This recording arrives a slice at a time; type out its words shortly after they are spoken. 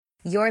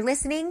You're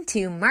listening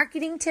to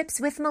Marketing Tips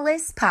with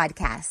Melissa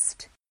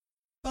podcast.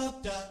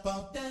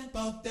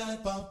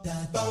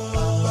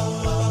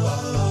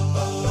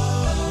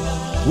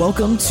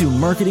 Welcome to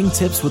Marketing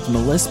Tips with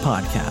Melissa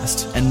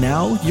podcast. And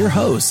now your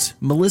host,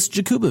 Melissa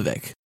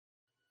Jakubovic.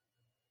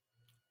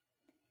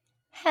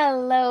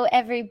 Hello,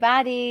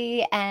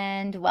 everybody,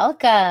 and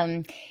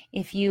welcome.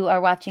 If you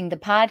are watching the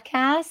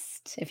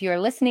podcast, if you are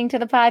listening to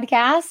the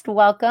podcast,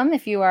 welcome.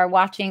 If you are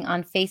watching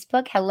on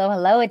Facebook,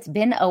 hello. It's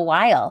been a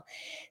while.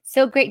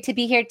 So great to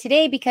be here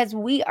today because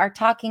we are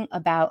talking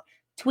about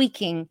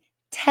tweaking,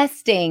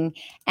 testing,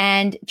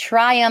 and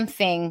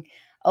triumphing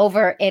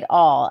over it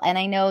all. And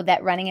I know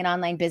that running an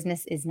online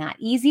business is not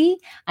easy.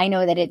 I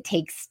know that it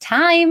takes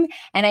time.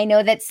 And I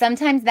know that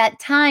sometimes that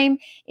time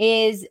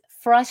is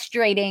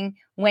frustrating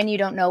when you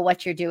don't know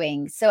what you're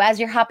doing. So as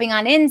you're hopping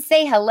on in,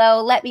 say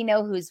hello. Let me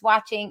know who's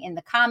watching in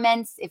the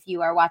comments. If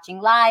you are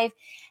watching live,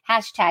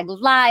 hashtag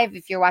live.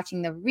 If you're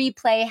watching the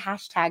replay,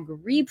 hashtag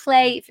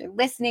replay. If you're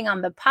listening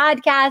on the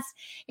podcast,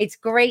 it's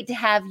great to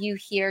have you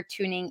here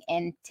tuning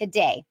in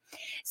today.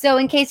 So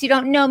in case you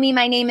don't know me,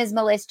 my name is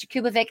Melissa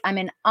Jakubovic. I'm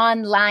an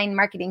online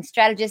marketing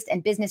strategist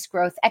and business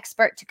growth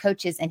expert to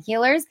coaches and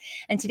healers.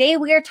 And today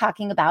we are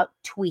talking about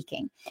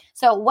tweaking.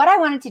 So what I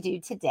wanted to do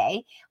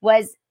today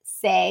was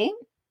I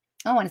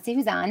want to see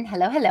who's on.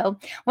 Hello.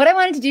 What I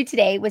wanted to do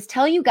today was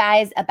tell you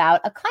guys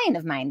about a client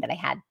of mine that I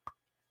had.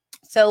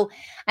 So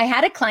I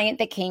had a client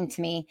that came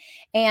to me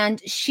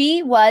and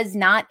she was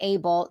not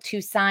able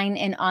to sign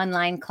an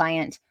online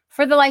client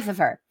for the life of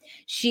her.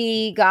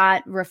 She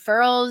got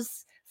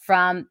referrals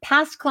from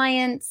past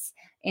clients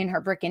in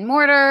her brick and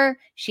mortar.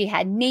 She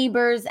had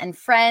neighbors and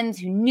friends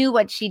who knew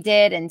what she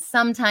did and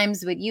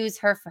sometimes would use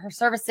her for her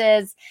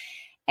services.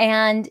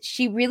 And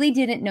she really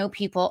didn't know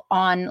people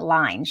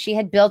online. She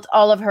had built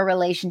all of her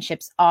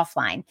relationships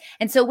offline.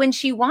 And so when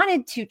she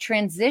wanted to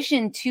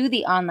transition to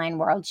the online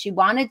world, she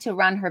wanted to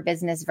run her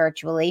business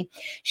virtually.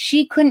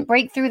 She couldn't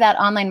break through that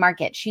online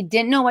market. She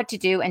didn't know what to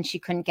do and she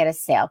couldn't get a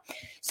sale.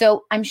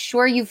 So I'm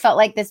sure you felt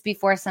like this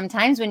before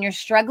sometimes when you're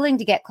struggling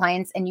to get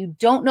clients and you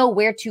don't know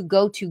where to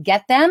go to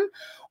get them,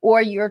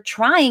 or you're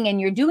trying and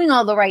you're doing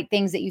all the right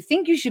things that you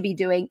think you should be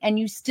doing and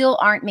you still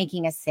aren't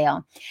making a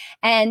sale.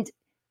 And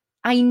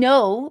I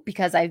know,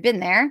 because I've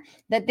been there,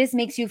 that this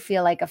makes you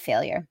feel like a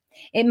failure.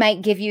 It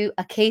might give you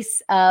a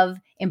case of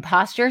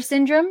imposter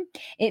syndrome.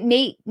 It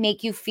may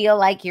make you feel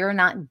like you're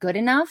not good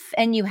enough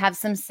and you have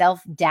some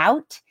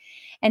self-doubt.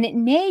 And it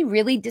may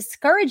really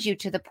discourage you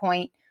to the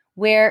point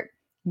where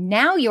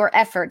now your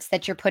efforts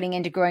that you're putting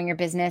into growing your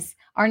business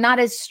are not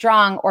as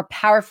strong or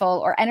powerful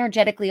or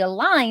energetically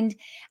aligned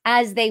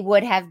as they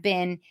would have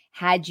been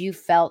had you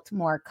felt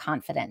more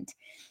confident.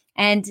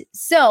 And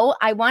so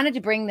I wanted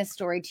to bring this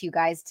story to you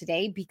guys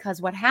today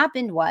because what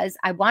happened was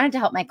I wanted to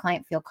help my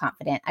client feel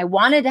confident. I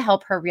wanted to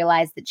help her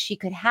realize that she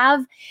could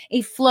have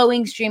a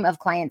flowing stream of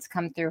clients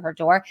come through her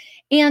door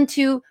and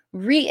to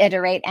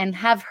reiterate and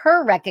have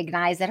her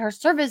recognize that her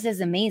service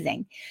is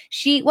amazing.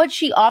 What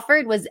she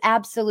offered was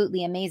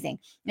absolutely amazing.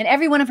 And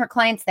every one of her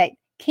clients that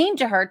came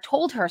to her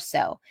told her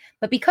so.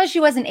 But because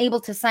she wasn't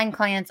able to sign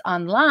clients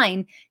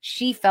online,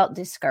 she felt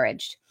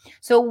discouraged.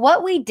 So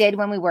what we did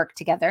when we worked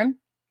together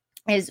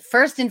is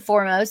first and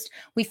foremost,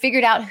 we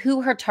figured out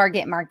who her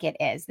target market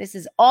is. This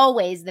is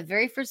always the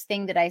very first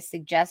thing that I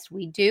suggest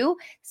we do.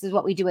 This is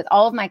what we do with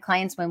all of my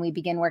clients when we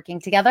begin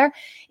working together,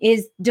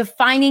 is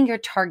defining your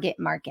target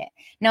market.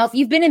 Now, if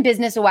you've been in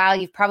business a while,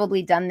 you've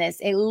probably done this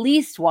at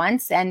least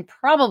once and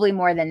probably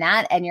more than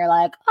that. And you're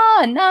like,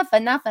 oh, enough.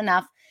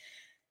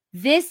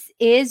 This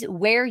is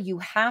where you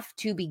have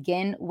to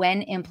begin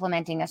when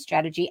implementing a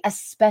strategy,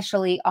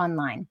 especially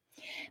online.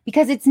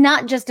 Because it's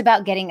not just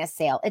about getting a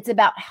sale. It's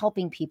about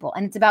helping people.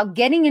 And it's about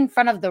getting in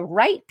front of the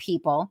right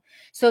people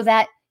so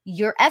that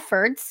your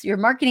efforts, your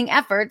marketing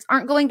efforts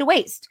aren't going to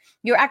waste.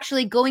 You're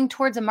actually going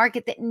towards a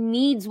market that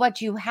needs what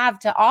you have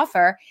to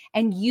offer,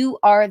 and you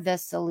are the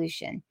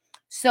solution.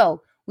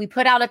 So we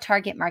put out a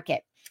target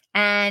market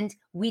and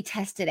we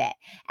tested it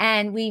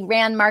and we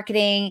ran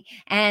marketing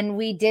and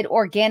we did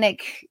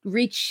organic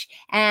reach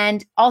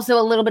and also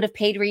a little bit of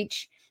paid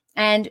reach.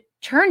 And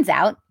turns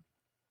out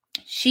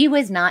she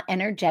was not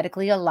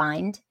energetically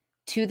aligned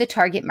to the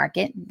target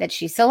market that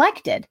she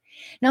selected.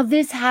 Now,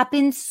 this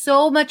happens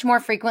so much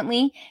more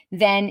frequently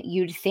than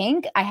you'd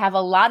think. I have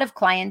a lot of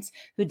clients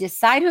who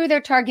decide who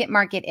their target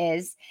market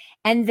is,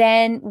 and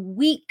then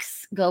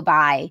weeks go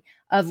by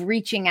of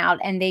reaching out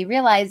and they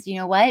realize, you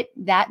know what,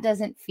 that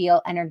doesn't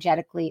feel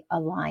energetically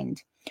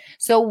aligned.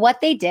 So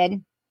what they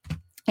did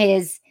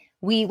is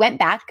we went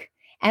back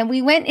and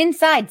we went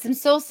inside some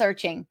soul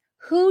searching.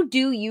 Who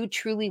do you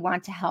truly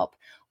want to help?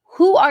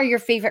 Who are your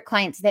favorite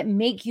clients that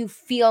make you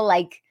feel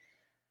like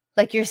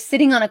you're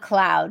sitting on a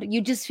cloud?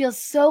 You just feel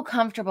so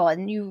comfortable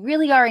and you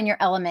really are in your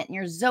element, in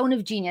your zone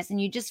of genius.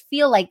 And you just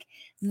feel like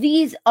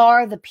these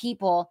are the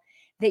people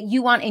that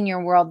you want in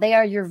your world. They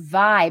are your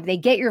vibe. They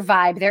get your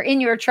vibe. They're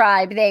in your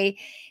tribe. They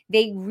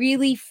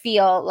really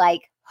feel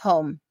like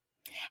home.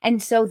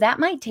 And so that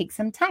might take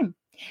some time.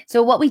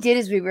 So what we did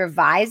is we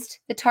revised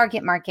the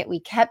target market. We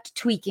kept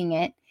tweaking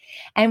it.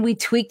 And we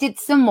tweaked it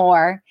some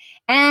more,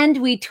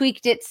 and we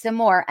tweaked it some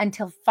more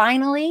until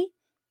finally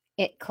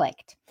it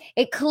clicked.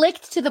 It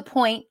clicked to the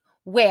point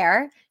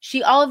where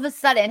she all of a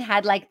sudden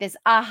had like this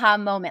aha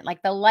moment,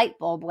 like the light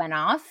bulb went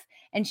off.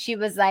 And she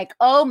was like,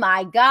 oh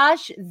my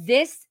gosh,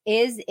 this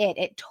is it.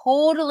 It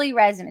totally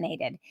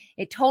resonated.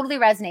 It totally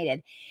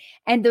resonated.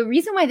 And the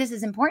reason why this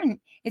is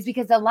important is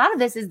because a lot of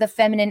this is the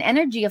feminine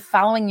energy of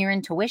following your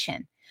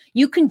intuition.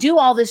 You can do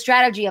all this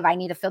strategy of I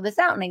need to fill this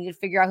out and I need to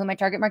figure out who my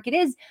target market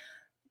is,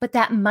 but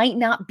that might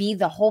not be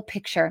the whole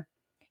picture.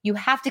 You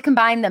have to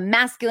combine the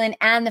masculine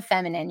and the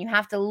feminine. You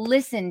have to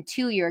listen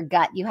to your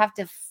gut. You have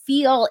to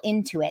feel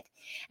into it.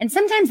 And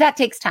sometimes that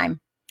takes time.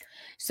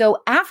 So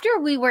after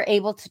we were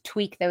able to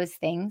tweak those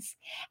things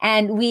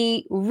and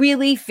we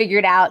really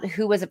figured out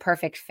who was a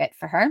perfect fit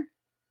for her,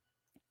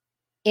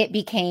 it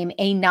became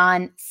a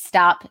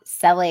non-stop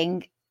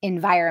selling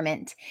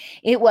environment.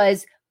 It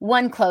was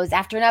one close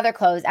after another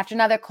close, after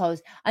another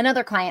close,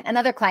 another client,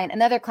 another client,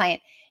 another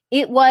client.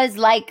 It was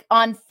like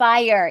on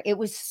fire. It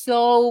was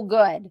so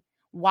good.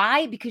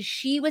 Why? Because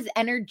she was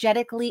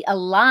energetically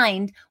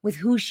aligned with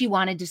who she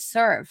wanted to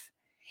serve.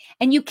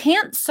 And you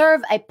can't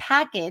serve a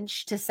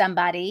package to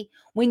somebody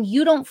when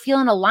you don't feel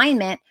in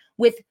alignment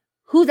with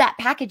who that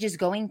package is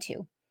going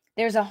to.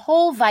 There's a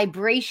whole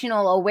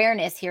vibrational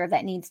awareness here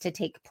that needs to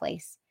take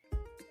place.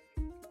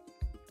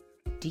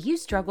 Do you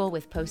struggle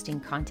with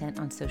posting content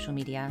on social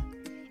media?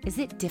 Is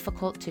it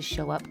difficult to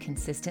show up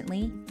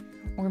consistently?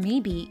 Or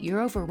maybe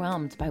you're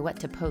overwhelmed by what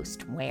to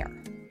post where?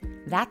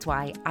 That's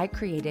why I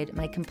created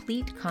my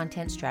Complete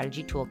Content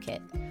Strategy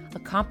Toolkit, a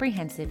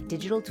comprehensive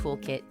digital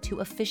toolkit to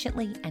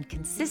efficiently and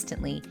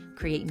consistently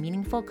create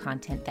meaningful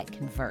content that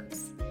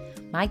converts.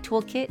 My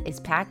toolkit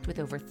is packed with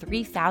over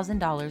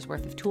 $3,000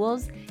 worth of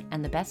tools,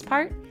 and the best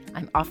part,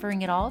 I'm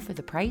offering it all for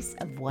the price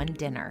of one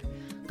dinner.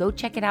 Go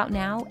check it out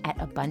now at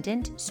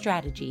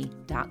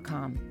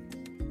abundantstrategy.com.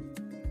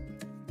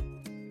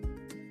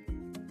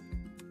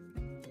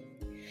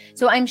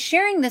 So I'm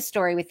sharing this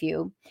story with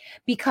you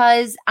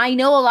because I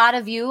know a lot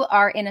of you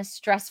are in a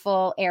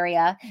stressful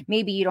area.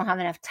 Maybe you don't have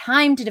enough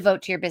time to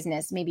devote to your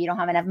business. Maybe you don't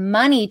have enough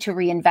money to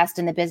reinvest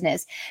in the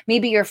business.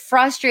 Maybe you're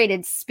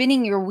frustrated,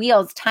 spinning your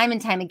wheels time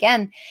and time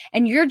again,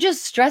 and you're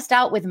just stressed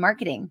out with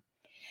marketing.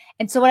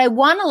 And so what I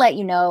want to let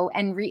you know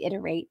and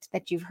reiterate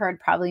that you've heard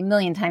probably a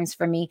million times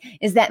from me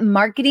is that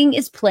marketing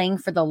is playing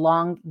for the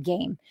long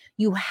game.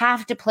 You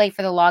have to play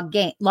for the long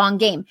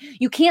game.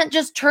 You can't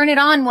just turn it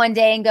on one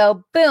day and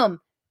go,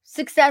 boom,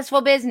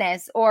 successful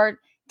business or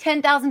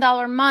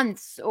 $10,000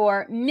 months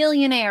or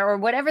millionaire or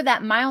whatever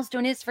that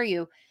milestone is for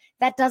you.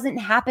 That doesn't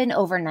happen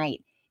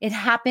overnight. It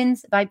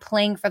happens by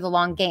playing for the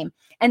long game.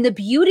 And the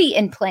beauty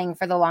in playing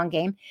for the long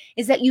game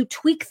is that you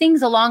tweak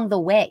things along the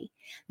way.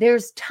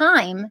 There's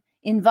time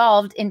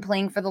involved in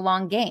playing for the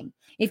long game.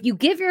 If you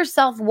give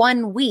yourself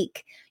 1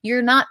 week,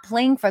 you're not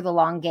playing for the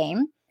long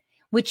game,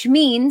 which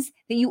means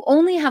that you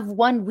only have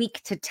 1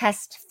 week to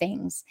test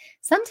things.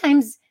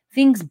 Sometimes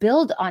things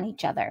build on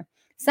each other.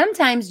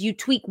 Sometimes you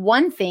tweak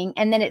one thing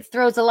and then it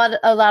throws a lot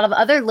of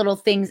other little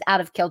things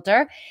out of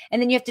kilter.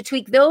 And then you have to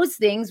tweak those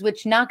things,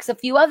 which knocks a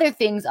few other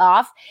things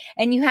off.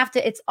 And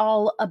it's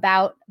all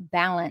about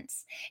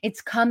balance.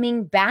 It's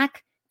coming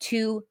back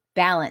to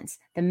balance,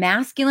 the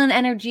masculine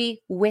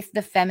energy with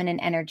the feminine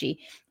energy.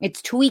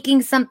 It's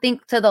tweaking something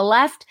to the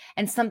left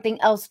and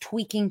something else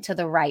tweaking to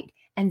the right.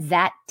 And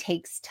that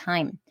takes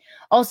time.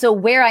 Also,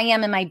 where I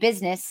am in my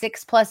business,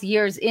 6+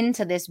 years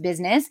into this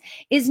business,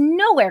 is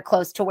nowhere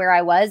close to where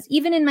I was,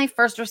 even in my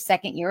first or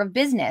second year of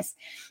business.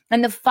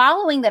 And the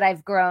following that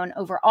I've grown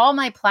over all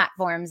my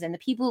platforms and the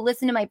people who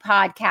listen to my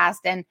podcast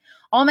and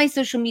all my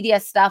social media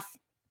stuff,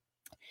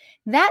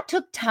 that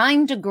took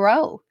time to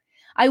grow.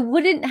 I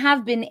wouldn't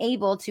have been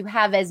able to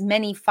have as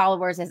many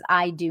followers as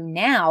I do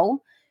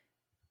now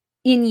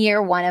in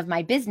year one of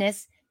my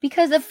business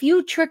because a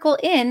few trickle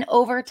in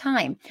over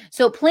time.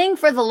 So playing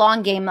for the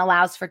long game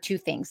allows for two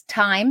things: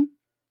 time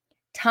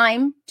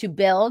to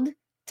build,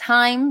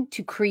 time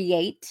to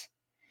create,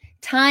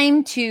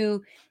 time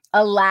to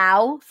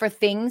allow for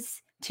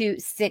things to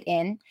sit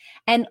in,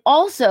 and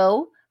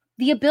also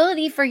the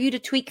ability for you to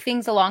tweak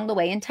things along the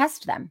way and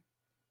test them.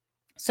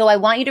 So I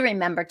want you to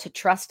remember to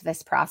trust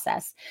this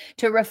process,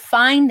 to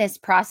refine this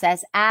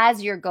process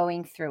as you're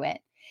going through it.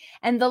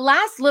 And the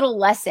last little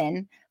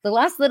lesson, the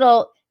last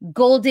little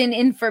golden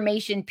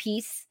information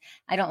piece,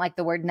 I don't like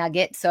the word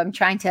nugget, so I'm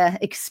trying to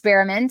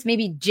experiment,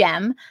 maybe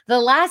gem. The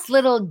last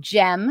little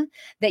gem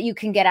that you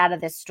can get out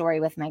of this story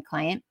with my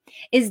client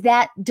is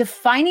that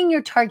defining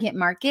your target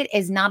market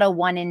is not a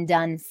one and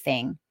done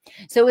thing.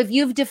 So if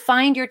you've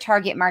defined your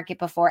target market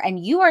before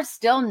and you are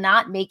still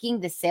not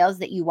making the sales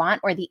that you want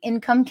or the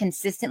income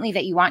consistently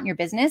that you want in your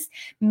business,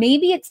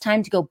 maybe it's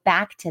time to go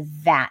back to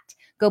that.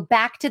 Go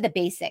back to the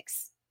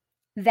basics.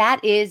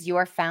 That is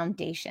your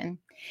foundation.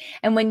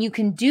 And when you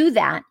can do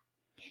that,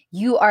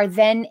 you are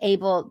then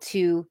able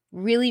to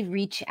really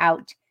reach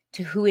out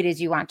to who it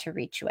is you want to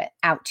reach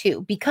out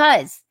to.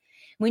 Because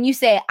when you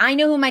say, I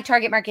know who my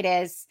target market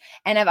is,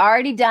 and I've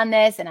already done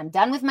this, and I'm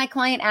done with my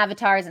client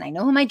avatars, and I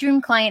know who my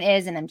dream client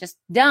is, and I'm just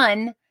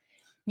done,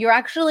 you're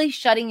actually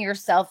shutting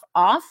yourself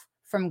off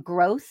from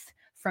growth,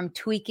 from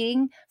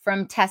tweaking,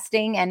 from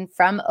testing, and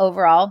from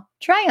overall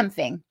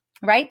triumphing,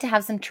 right? To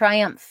have some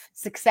triumph,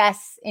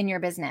 success in your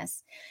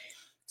business.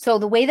 So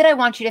the way that I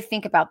want you to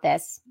think about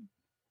this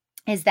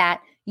is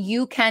that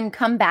you can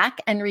come back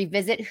and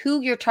revisit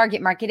who your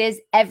target market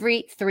is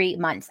every 3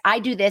 months. I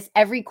do this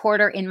every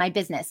quarter in my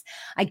business.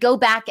 I go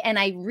back and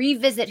I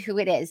revisit who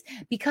it is,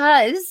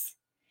 because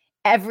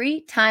every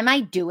time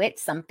I do it,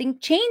 something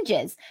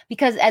changes.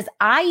 Because as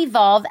I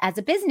evolve as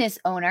a business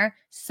owner,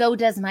 so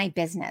does my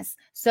business.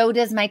 So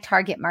does my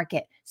target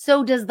market.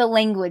 So does the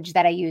language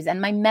that I use and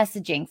my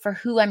messaging for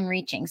who I'm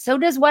reaching. So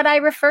does what I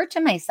refer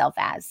to myself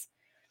as.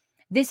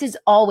 This is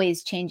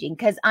always changing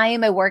because I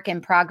am a work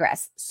in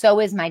progress. So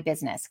is my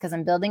business, because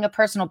I'm building a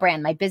personal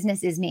brand. My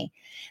business is me.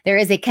 There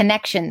is a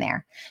connection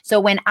there. So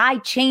when I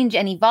change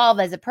and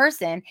evolve as a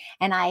person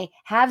and I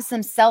have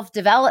some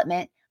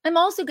self-development, I'm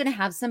also going to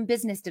have some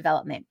business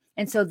development.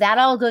 And so that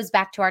all goes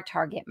back to our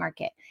target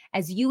market.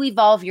 As you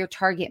evolve, your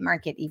target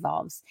market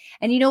evolves.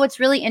 And you know what's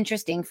really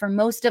interesting for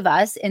most of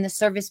us in the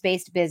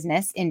service-based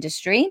business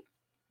industry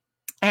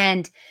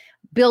and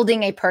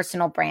building a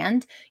personal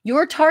brand,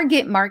 your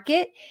target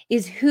market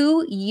is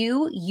who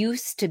you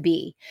used to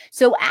be.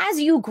 So as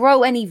you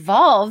grow and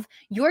evolve,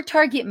 your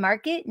target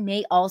market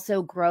may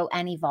also grow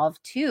and evolve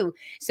too.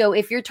 So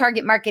if your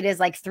target market is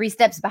like 3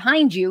 steps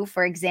behind you,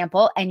 for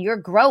example, and you're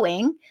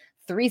growing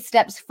 3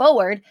 steps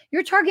forward,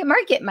 your target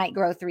market might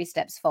grow 3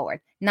 steps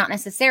forward. Not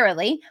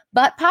necessarily,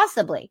 but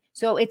possibly.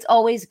 So it's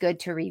always good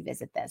to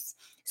revisit this.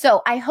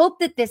 So I hope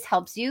that this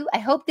helps you. I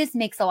hope this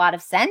makes a lot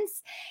of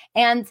sense.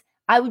 And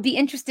I would be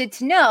interested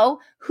to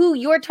know who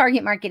your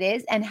target market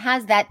is and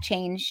has that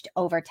changed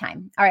over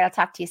time. All right, I'll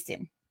talk to you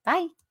soon.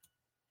 Bye.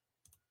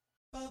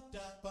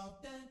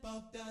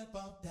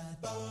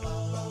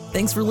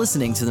 Thanks for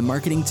listening to the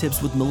Marketing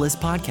Tips with Meliss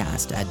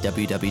podcast at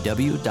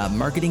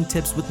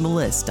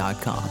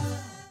www.marketingtipswithmeliss.com.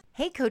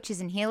 Hey,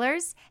 coaches and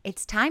healers,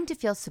 it's time to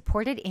feel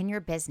supported in your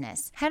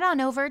business. Head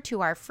on over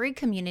to our free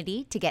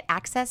community to get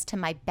access to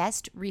my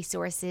best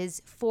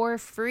resources for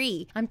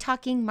free. I'm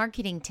talking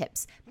marketing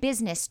tips,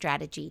 business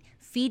strategy,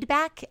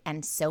 feedback,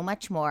 and so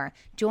much more.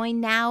 Join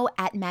now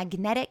at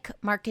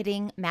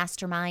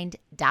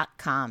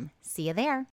magneticmarketingmastermind.com. See you there.